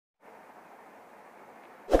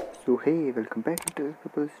So hey welcome back to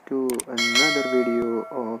another video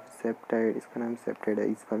of सेप्टाइड। इसका नाम सेप्टाइड है।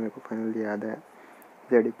 इस बार मेरे को फाइनली याद है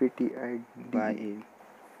ZPTID।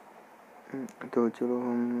 तो चलो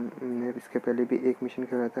हमने इसके पहले भी एक मिशन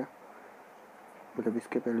खेला था, मतलब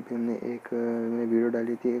इसके पहले भी मैंने वीडियो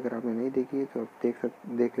डाली थी। अगर आपने नहीं देखी तो आप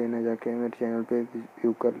देख लेना, जाके मेरे चैनल पे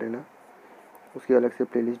व्यू कर लेना, उसकी अलग से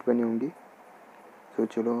प्लेलिस्ट बनी होंगी। तो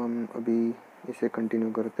चलो हम अभी इसे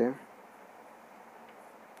कंटिन्यू करते हैं।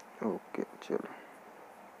 ओके चलो,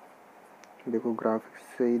 देखो ग्राफिक्स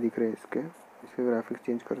सही दिख रहे हैं इसके ग्राफिक्स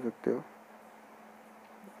चेंज कर सकते हो।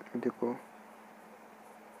 देखो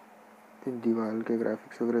दीवार के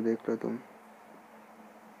ग्राफिक्स वगैरह देख लो तुम,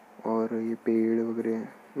 और ये पेड़ वगैरह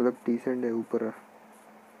मतलब डिसेंट है। ऊपर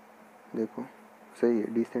देखो सही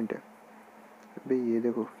है, डिसेंट है। अबे ये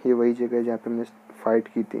देखो, ये वही जगह है जहाँ पे हमने फाइट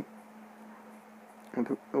की थी,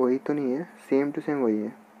 मतलब वही तो नहीं है, सेम टू सेम वही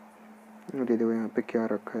है। और ये देखो यहाँ पे क्या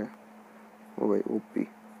रखा है, वो भाई ओपी।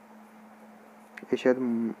 ये शायद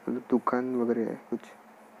मतलब दुकान वगैरह है कुछ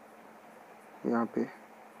यहाँ पे।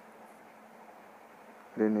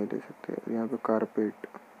 अरे नहीं ले सकते। यहाँ पे कारपेट,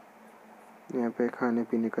 यहाँ पे खाने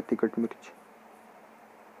पीने का तिखट मिर्च,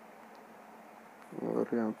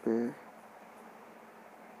 और यहाँ पे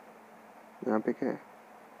क्या है,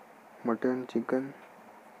 मटन चिकन।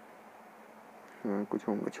 हाँ कुछ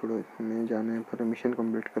होंगे, छोड़ो, हमें जाना है पर मिशन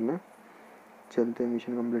कंप्लीट करना। चलते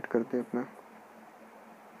मिशन कंप्लीट करते अपना।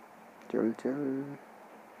 चल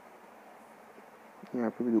यहाँ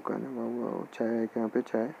पे भी दुकान है। वाह वाह, चाय है यहाँ पे।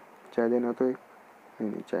 चाय देना तो एक,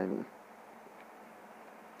 नहीं चाय नहीं,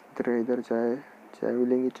 इधर चाय भी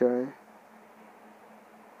लेंगे। चाय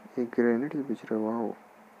एक ग्रेनेड बेच रहा है। वाह,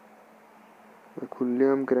 खुले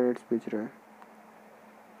हम ग्रेनेड्स बेच रहा है।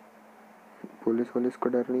 पुलिस को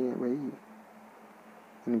डर नहीं है भाई,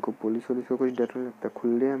 इनको पुलिस को कुछ डर नहीं लगता।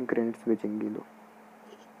 खुले हम ग्रेनेड्स बेचेंगे लोग।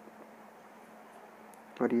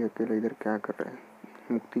 और ये अकेला इधर क्या कर रहा है?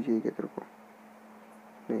 मुक्ति चाहिए क्या तेरे को?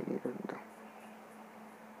 नहीं करता।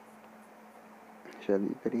 शायद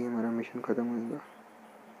इधर ही हमारा मिशन ख़त्म होगा।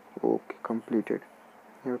 Okay completed.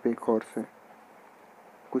 यहाँ पे एक हॉर्स है।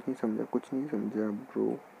 कुछ नहीं समझा bro.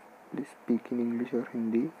 Please speak in English और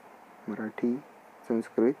हिंदी, मराठी,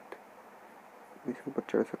 संस्कृत। इसके ऊपर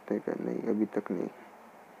चढ़ सकते हैं क्या? नहीं अभी तक नहीं।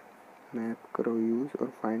 मैप करो यूज़ और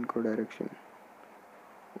फाइंड करो डायरेक्शन।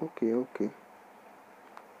 ओके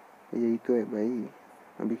यही तो है भाई।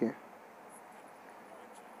 अभी क्या?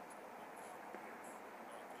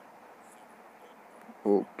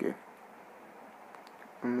 ओके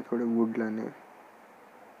हमें थोड़े वुड लाने हैं।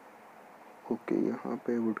 ओके यहाँ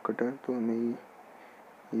पे वुड कटर, तो हमें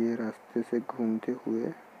ये रास्ते से घूमते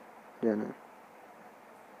हुए जाना है।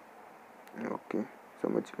 ओके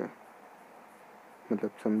समझ गए,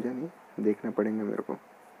 मतलब समझा नहीं, देखना पड़ेगा मेरे को।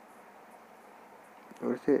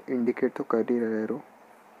 और इसे इंडिकेट तो कर ही रहे रो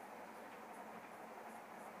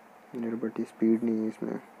मेरे, बट स्पीड नहीं है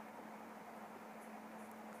इसमें।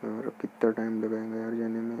 और कितना टाइम लगाएंगे यार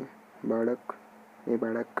जाने में। बाड़क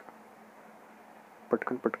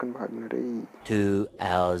पटकन भागना रही। 2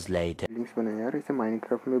 hours later. लिंक्स बना यार, इसे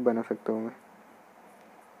माइनक्राफ्ट में बना सकता हूँ मैं।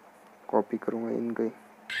 कॉपी करूँगा इनका ही,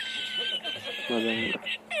 मजा आएगा।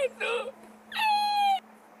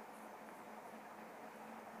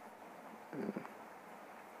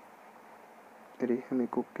 अरे हमें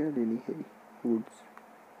को क्या लेनी है? वुड्स।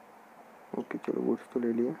 ओके चलो वुड्स तो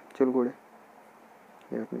ले लिया। चल घोड़े,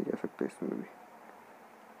 यार नहीं जा सकता इसमें भी।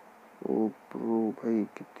 ओ ब्रो भाई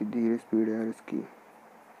कितनी धीरे स्पीड है यार इसकी,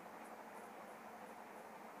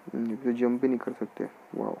 तो जंप भी नहीं कर सकते।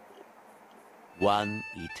 वाओ। 1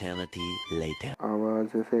 eternity later.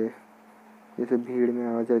 आवाज़ जैसे भीड़ में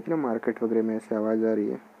आवाज़ आती है ना, मार्केट वगैरह में ऐसे आवाज़ आ रही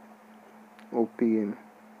है। ओपी गेम,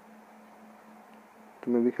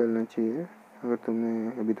 तुम्हें भी खेलना चाहिए। अगर तुमने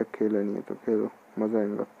अभी तक खेला नहीं है तो खेलो, मज़ा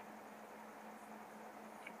आएगा।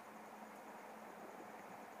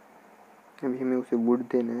 अभी हमें उसे वुड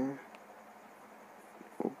देना है।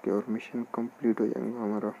 ओके और मिशन कंप्लीट हो जाएगा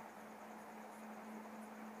हमारा।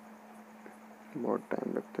 बहुत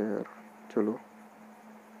टाइम लगता है यार। चलो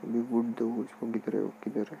अभी वुड दो उसको।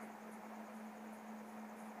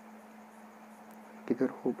 किधर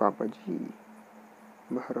हो पापा जी?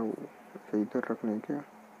 बाहर आओ। अच्छा इधर रखना है क्या?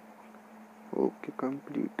 Okay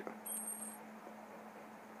complete.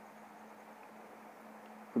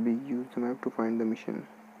 अभी use the map to find the mission.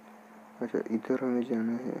 अच्छा इधर हमें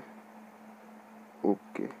जाना है।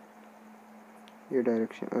 ओके ये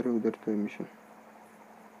डायरेक्शन, अरे उधर तो मिशन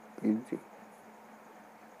इजी।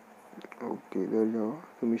 ओके इधर जाओ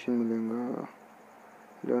तो मिशन मिलेगा।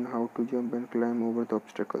 Learn how to jump and climb over the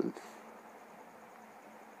obstacles.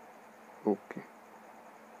 Okay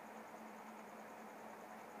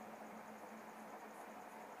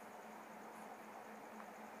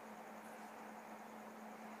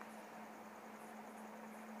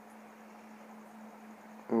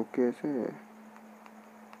okay ऐसे है,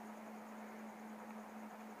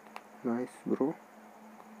 नाइस ब्रो।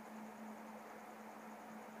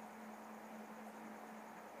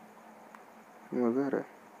 मज़ा आ रहा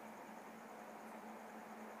है।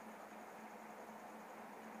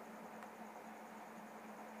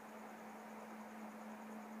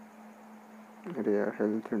 अरे यार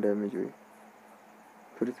हेल्थ डैमेज हुई,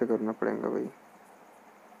 फिर से करना पड़ेगा भाई।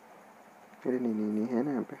 अरे नहीं नहीं नहीं है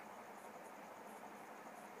ना यहाँ पे।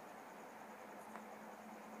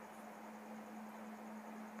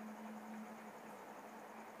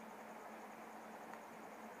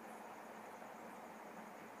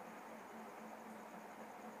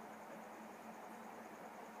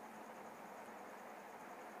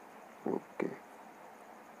 ओके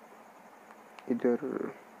इधर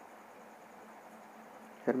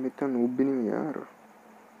यार, मैं इतना नूब भी नहीं हूँ यार।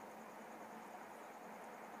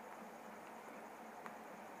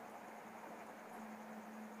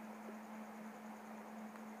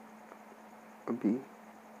 अभी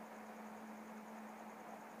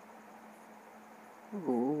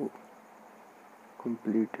ओ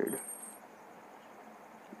कंप्लीटेड,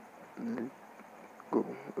 लेट गो।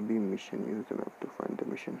 अभी mission use the map to find the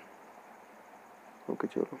mission. Okay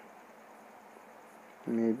चलो,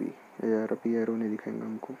 मे बी यार अभी एरो नहीं दिखाएंगे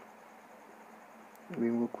हमको, अभी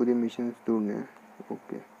हमको खुद ही मिशन ढूंढने हैं।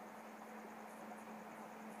 ओके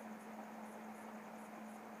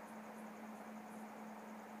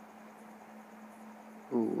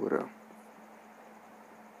पूरा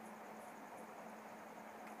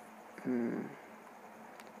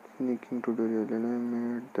sneaking tutorial, and I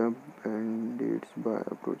met the bandits by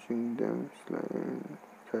approaching them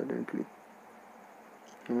silently.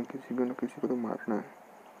 हमें किसी को न किसी को तो मारना है।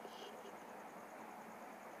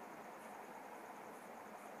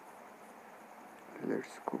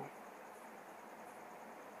 Let's go.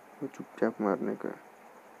 वो चुपचाप मारने का,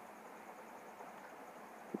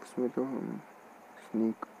 उसमें तो हम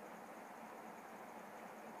स्नीक।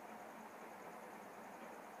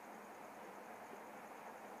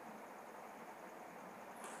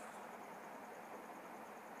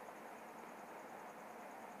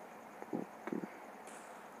 ओके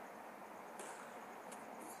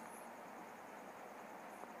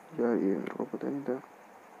यार ये मेरे को पता नहीं था।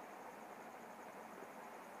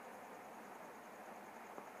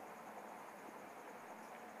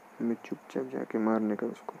 हमें चुपचाप जाके मारने का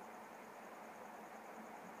उसको।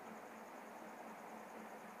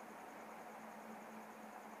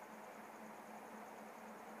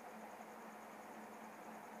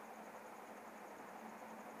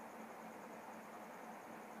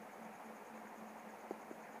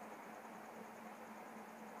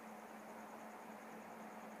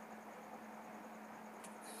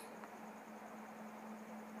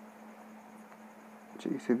 अच्छा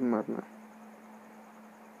इसे भी मारना है।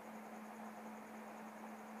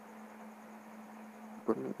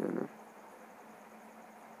 ऊपर नहीं जाना।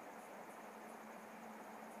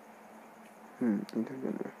 इधर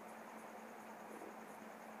जाना है।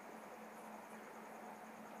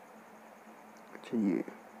 अच्छा ये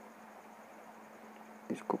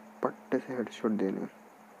इसको पट्टे से हेडशॉट देना है।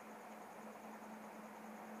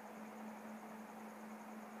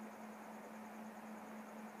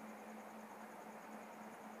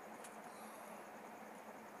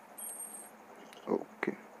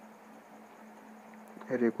 ओके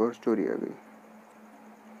अरे एक और स्टोरी आ गई,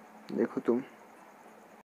 देखो तुम।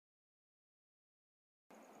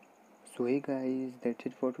 So hey guys, that's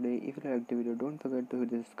it for today. If you like the video, don't forget to hit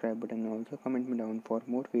the subscribe button and also comment me down for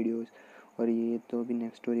more videos. और ये तो अभी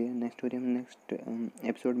नेक्स्ट स्टोरी है, नेक्स्ट स्टोरी हम next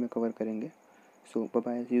episode में cover करेंगे। सो bye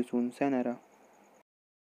bye, C you soon, sayonara।